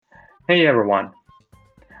Hey everyone,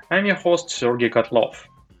 I'm your host Sergey Kotlov,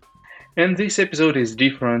 and this episode is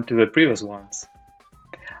different to the previous ones.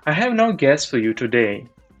 I have no guest for you today,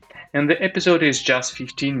 and the episode is just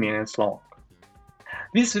 15 minutes long.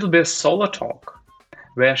 This will be a solo talk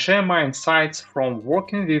where I share my insights from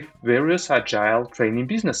working with various agile training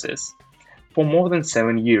businesses for more than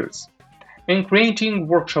 7 years and creating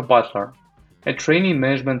Workshop Butler, a training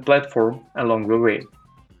management platform along the way.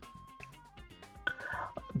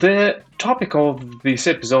 The topic of this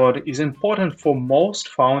episode is important for most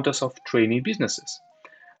founders of training businesses,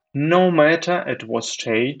 no matter at what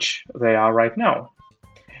stage they are right now.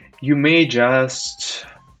 You may just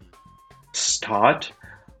start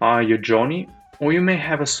your journey, or you may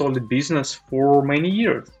have a solid business for many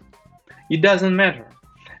years. It doesn't matter,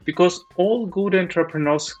 because all good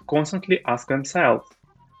entrepreneurs constantly ask themselves,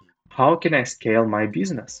 how can I scale my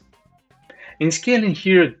business? And scaling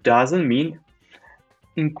here doesn't mean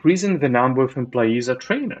increasing the number of employees or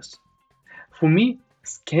trainers. For me,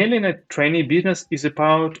 scaling a training business is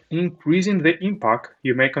about increasing the impact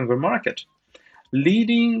you make on the market,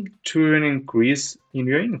 leading to an increase in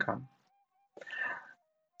your income.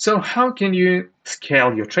 So, how can you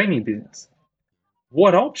scale your training business?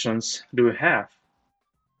 What options do you have?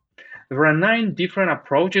 There are 9 different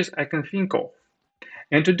approaches I can think of,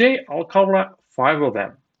 and today I'll cover 5 of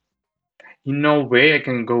them. In no way I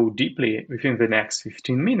can go deeply within the next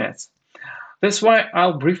 15 minutes. That's why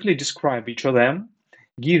I'll briefly describe each of them,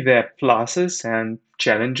 give their pluses and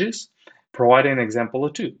challenges, provide an example or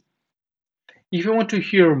two. If you want to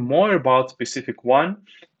hear more about specific one,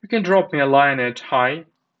 you can drop me a line at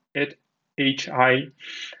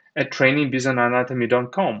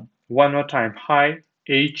hi@trainingsbusinessanatomy.com. One more time,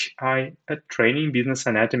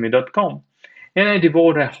 hi@trainingsbusinessanatomy.com. And I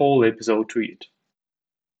devote a whole episode to it.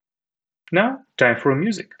 Now, time for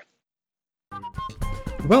music.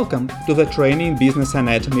 Welcome to the Training Business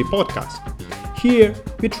Anatomy podcast. Here,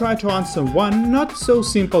 we try to answer one not so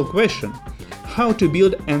simple question: how to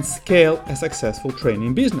build and scale a successful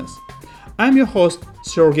training business. I'm your host,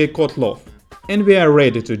 Sergey Kotlov, and we are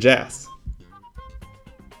ready to jazz.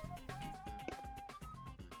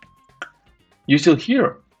 You still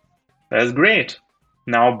here? That's great.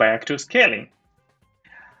 Now back to scaling.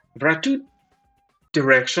 There are 2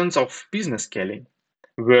 directions of business scaling: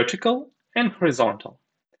 vertical and horizontal.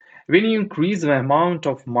 When you increase the amount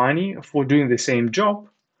of money for doing the same job,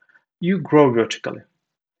 you grow vertically.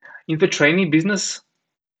 In the training business,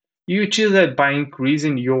 you achieve that by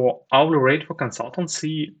increasing your hourly rate for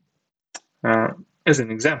consultancy, uh, as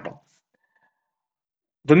an example.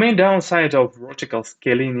 The main downside of vertical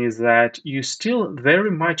scaling is that you still very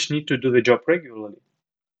much need to do the job regularly.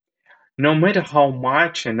 No matter how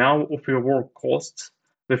much an hour of your work costs,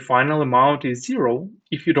 the final amount is zero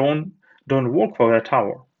if you don't work for that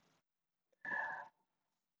hour.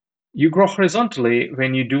 You grow horizontally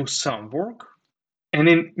when you do some work, and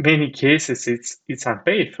in many cases it's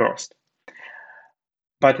unpaid first.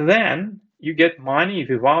 But then you get money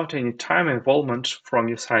without any time involvement from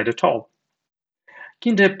your side at all.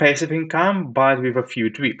 Kind of passive income, but with a few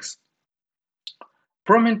tweaks.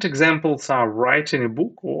 Prominent examples are writing a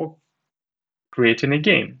book or creating a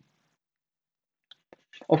game.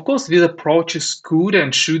 Of course, these approaches could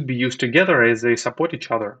and should be used together as they support each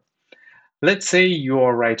other. Let's say you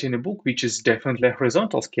are writing a book, which is definitely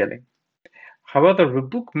horizontal scaling. However, the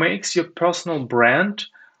book makes your personal brand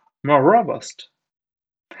more robust.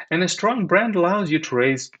 And a strong brand allows you to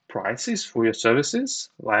raise prices for your services,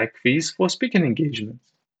 like fees for speaking engagements.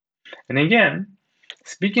 And again,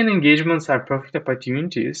 speaking engagements are perfect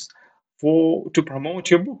opportunities to promote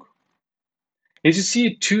your book. As you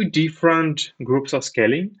see, 2 different groups of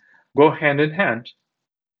scaling go hand in hand.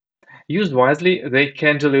 Used wisely, they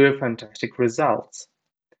can deliver fantastic results.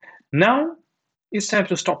 Now, it's time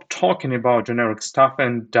to stop talking about generic stuff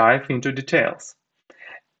and dive into details.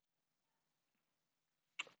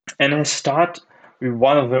 And I start with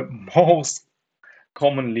one of the most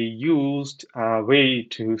commonly used way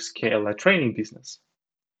to scale a training business: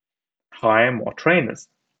 hire more trainers.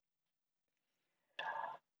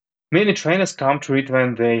 Many trainers come to it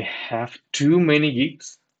when they have too many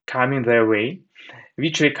gigs coming their way,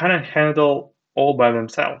 which they cannot handle all by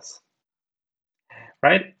themselves.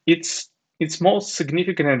 Right? Its most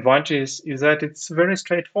significant advantage is that it's very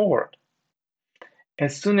straightforward.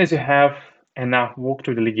 As soon as you have enough work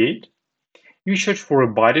to delegate, you search for a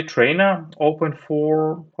body trainer open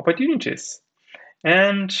for opportunities.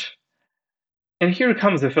 And and here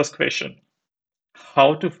comes the first question: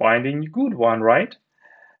 how to find a good one, right?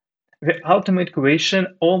 The ultimate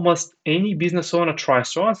question almost any business owner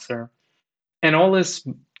tries to answer, and always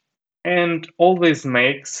and always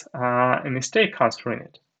makes a mistake answering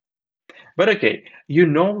it. But okay, you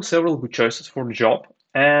know several good choices for the job,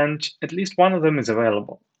 and at least one of them is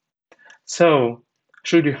available. So,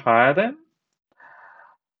 should you hire them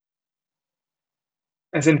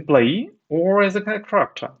as an employee or as a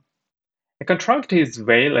contractor? A contract is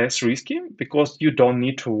way less risky because you don't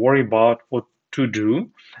need to worry about what to do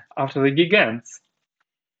after the gig ends.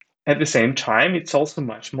 At the same time, it's also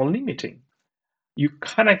much more limiting. You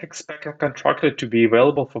cannot expect a contractor to be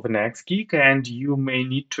available for the next gig, and you may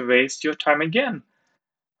need to waste your time again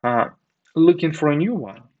uh, looking for a new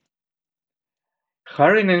one.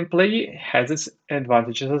 Hiring an employee has its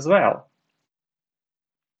advantages as well.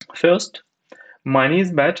 First, money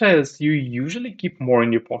is better as you usually keep more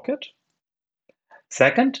in your pocket.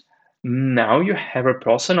 Second, now you have a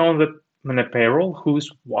person on a payroll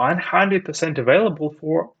who's 100% available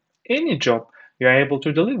for any job you're able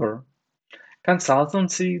to deliver.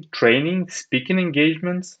 Consultancy, training, speaking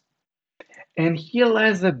engagements. And here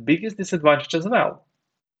lies the biggest disadvantage as well.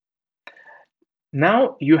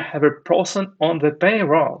 Now you have a person on the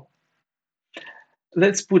payroll.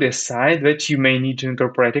 Let's put aside that you may need to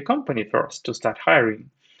incorporate a company first to start hiring,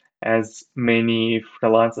 as many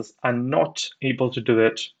freelancers are not able to do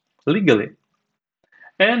that legally.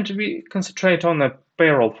 And we concentrate on the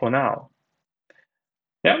payroll for now.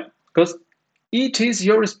 Yeah, because it is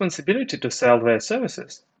your responsibility to sell their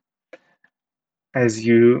services as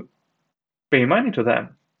you pay money to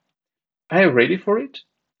them. Are you ready for it?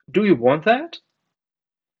 Do you want that?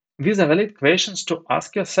 These are valid questions to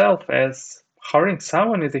ask yourself as hiring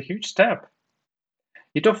someone is a huge step.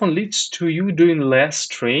 It often leads to you doing less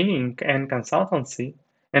training and consultancy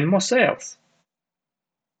and more sales.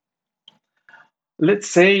 Let's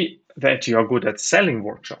say that you are good at selling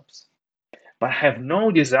workshops, but have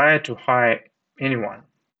no desire to hire anyone.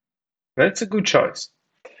 That's a good choice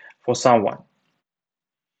for someone.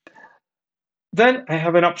 Then I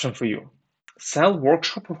have an option for you. Sell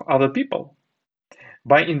workshop of other people.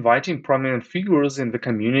 By inviting prominent figures in the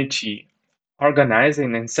community,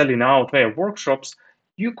 organizing and selling out their workshops,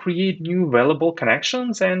 you create new valuable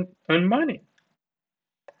connections and earn money.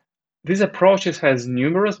 This approach has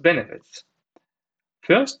numerous benefits.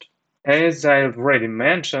 First, as I've already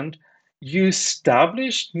mentioned, you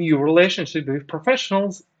establish new relationships with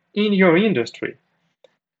professionals in your industry.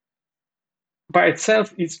 By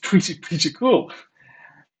itself, it's pretty cool.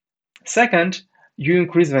 Second, you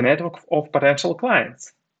increase the network of potential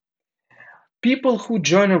clients. People who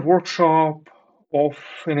join a workshop of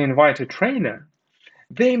an invited trainer,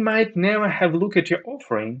 they might never have looked at your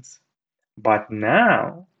offerings, but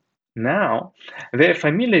now they're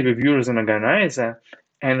familiar with you as an organizer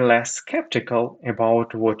and less skeptical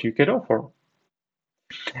about what you could offer.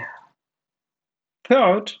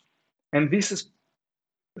 Third, and this is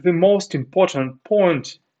the most important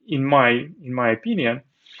point in my opinion,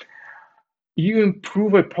 you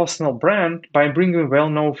improve a personal brand by bringing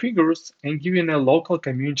well-known figures and giving a local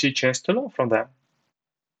community a chance to learn from them.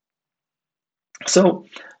 So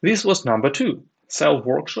this was number two, sell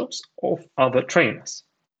workshops of other trainers.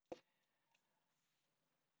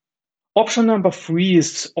 Option number three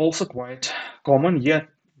is also quite common yet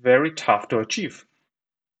very tough to achieve.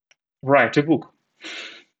 Write a book.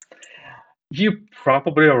 You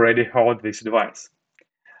probably already heard this advice.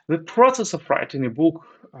 The process of writing a book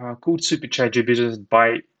could supercharge your business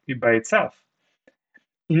by itself.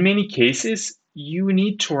 In many cases, you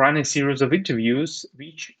need to run a series of interviews,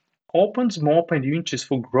 which opens more opportunities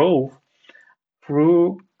for growth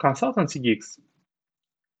through consultancy gigs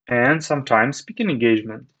and sometimes speaking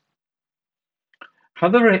engagement.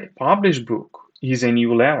 However, a published book is a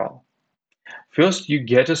new level. First, you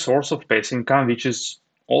get a source of passive income, which is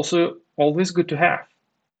also always good to have.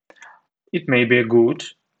 It may be a good,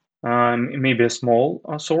 it may be a small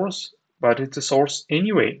source, but it's a source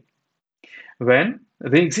anyway. Then,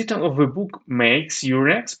 the existence of a book makes you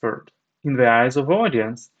an expert in the eyes of the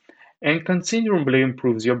audience and considerably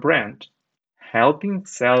improves your brand, helping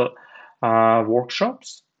sell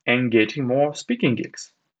workshops and getting more speaking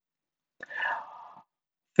gigs.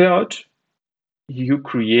 Third, you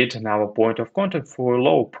create another point of contact for a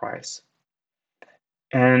low price.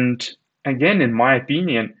 And again, in my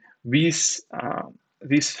opinion, this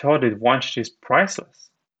third advantage is priceless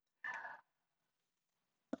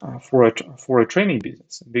for a training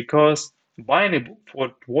business because buying a book for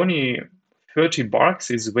 20, 30 bucks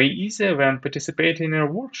is way easier than participating in a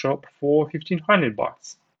workshop for 1500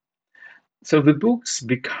 bucks. So the books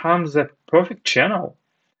becomes a perfect channel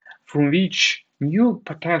from which new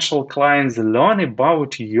potential clients learn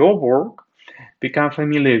about your work, become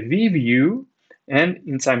familiar with you, and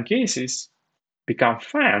in some cases, become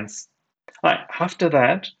fans After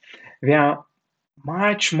that, they are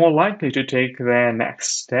much more likely to take the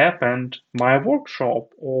next step and buy a workshop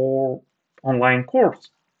or online course.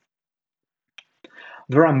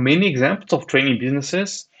 There are many examples of training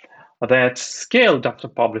businesses that scaled after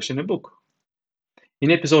publishing a book. In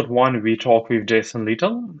episode 1, we talk with Jason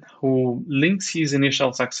Little, who links his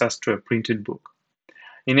initial success to a printed book.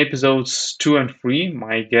 In episodes 2 and 3,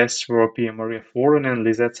 my guests were Pia Maria Foran and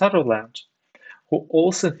Lizette Sutherland, who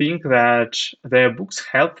also think that their books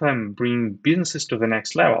help them bring businesses to the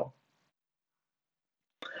next level.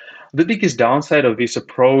 The biggest downside of this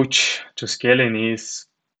approach to scaling is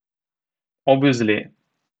obviously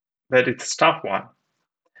that it's a tough one.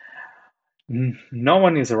 No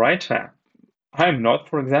one is a writer. I'm not,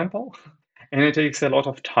 for example, and it takes a lot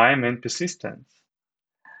of time and persistence.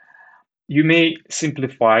 You may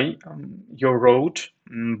simplify your road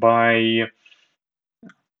by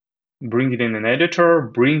bringing in an editor,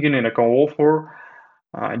 bringing in a co-author,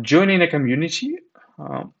 joining a community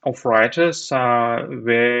of writers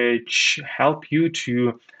which help you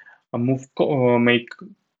to make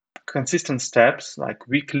consistent steps like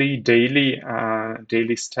weekly,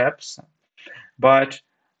 daily steps. But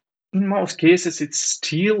in most cases, it's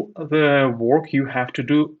still the work you have to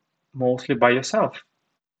do mostly by yourself.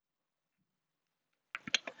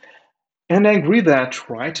 And I agree that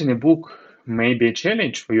writing a book may be a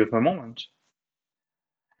challenge for you at the moment.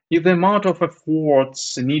 If the amount of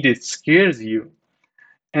efforts needed scares you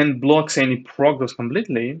and blocks any progress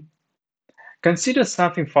completely, consider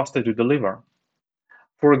something faster to deliver.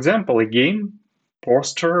 For example, a game,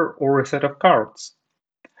 poster, or a set of cards.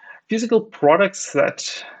 Physical products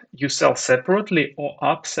that you sell separately or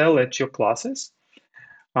upsell at your classes,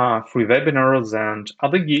 free webinars, and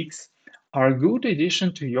other gigs are a good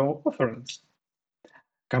addition to your offerings.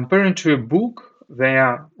 Comparing to a book, they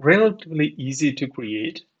are relatively easy to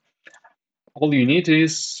create. All you need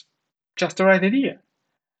is just the right idea.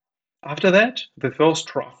 After that, the first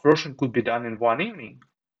draft version could be done in one evening.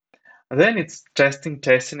 Then it's testing,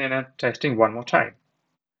 and testing one more time.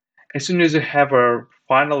 As soon as you have a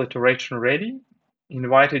final iteration ready,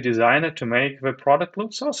 invite a designer to make the product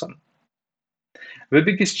look awesome. The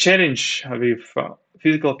biggest challenge with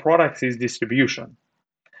physical products is distribution.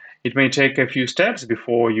 It may take a few steps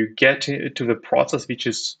before you get to the process, which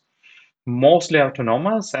is mostly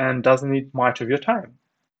autonomous and doesn't need much of your time.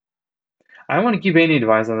 I won't give any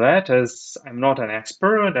advice on that as I'm not an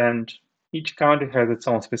expert and each country has its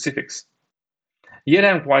own specifics. Yet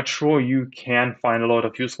I'm quite sure you can find a lot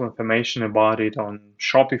of useful information about it on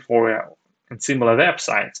Shopify and similar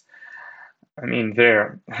websites. I mean,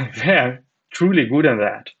 they're truly good at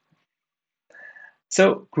that.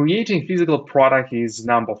 So creating physical product is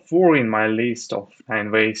number 4 in my list of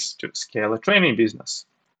 9 ways to scale a training business.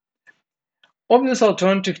 Obvious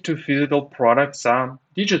alternative to physical products are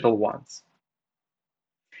digital ones.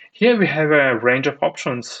 Here we have a range of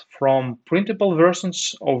options from printable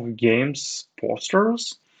versions of games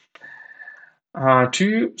posters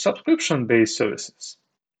to subscription-based services.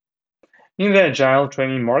 In the agile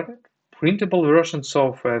training market, printable versions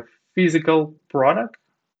of a physical product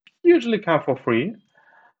usually come for free,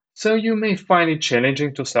 so you may find it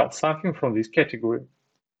challenging to sell something from this category.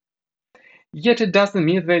 Yet it doesn't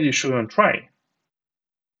mean that you shouldn't try.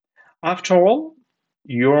 After all,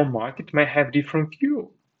 your market may have different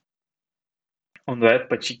view on that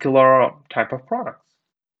particular type of product,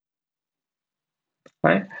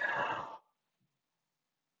 right?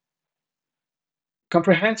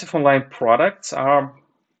 Comprehensive online products are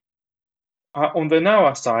on the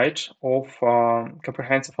now side of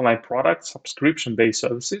comprehensive online products, subscription-based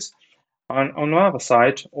services, and on the other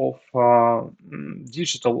side of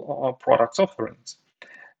digital products offerings.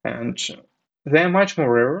 And they're much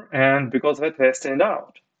more rare, and because of it, they stand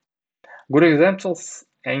out. Good examples,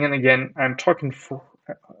 and again, I'm talking from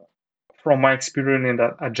my experience in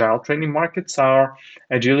the agile training markets, are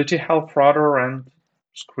Agility Health Rudder and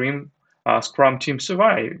Scrum Team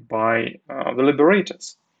Survive by the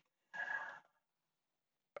Liberators.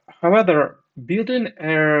 However, building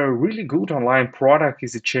a really good online product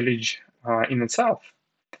is a challenge in itself,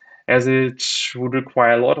 as it would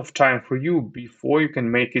require a lot of time for you before you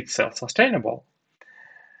can make it self-sustainable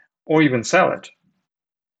or even sell it.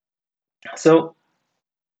 So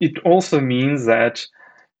it also means that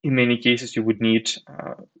in many cases you would need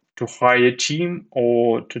to hire a team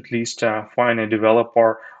or to at least find a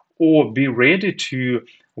developer or be ready to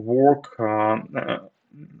work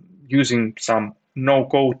using some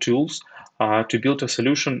no-code tools to build a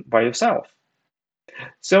solution by yourself.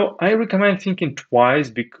 So I recommend thinking twice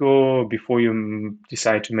before you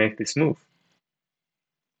decide to make this move.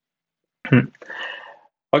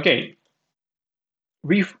 Okay,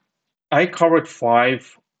 I covered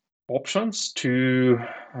 5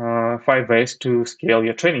 ways to scale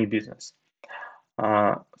your training business.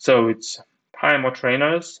 So it's hire more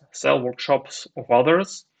trainers, sell workshops of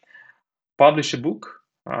others, publish a book,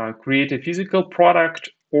 create a physical product,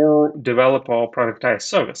 or develop or productize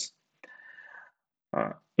service.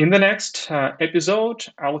 In the next episode,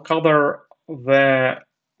 I'll cover the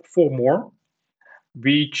 4 more,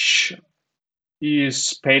 which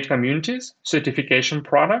is paid communities, certification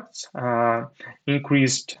products,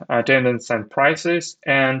 increased attendance and prices,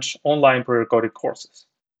 and online pre-recorded courses.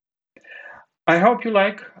 I hope you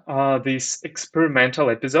like this experimental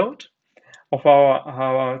episode of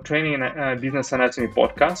our Training and Business Anatomy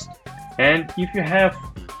podcast. And if you have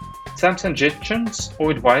some suggestions or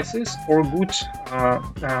advices or good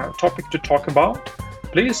topic to talk about,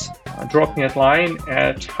 please drop me a line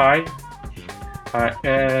at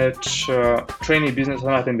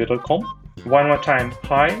hi@trainingbusinessanatomy.com. One more time,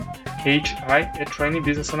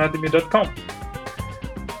 hi@trainingbusinessanatomy.com.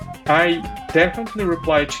 I definitely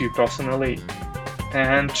reply to you personally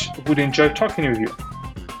and would enjoy talking with you.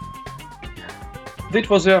 This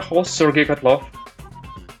was your host, Sergey Kotlov.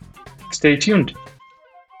 Stay tuned.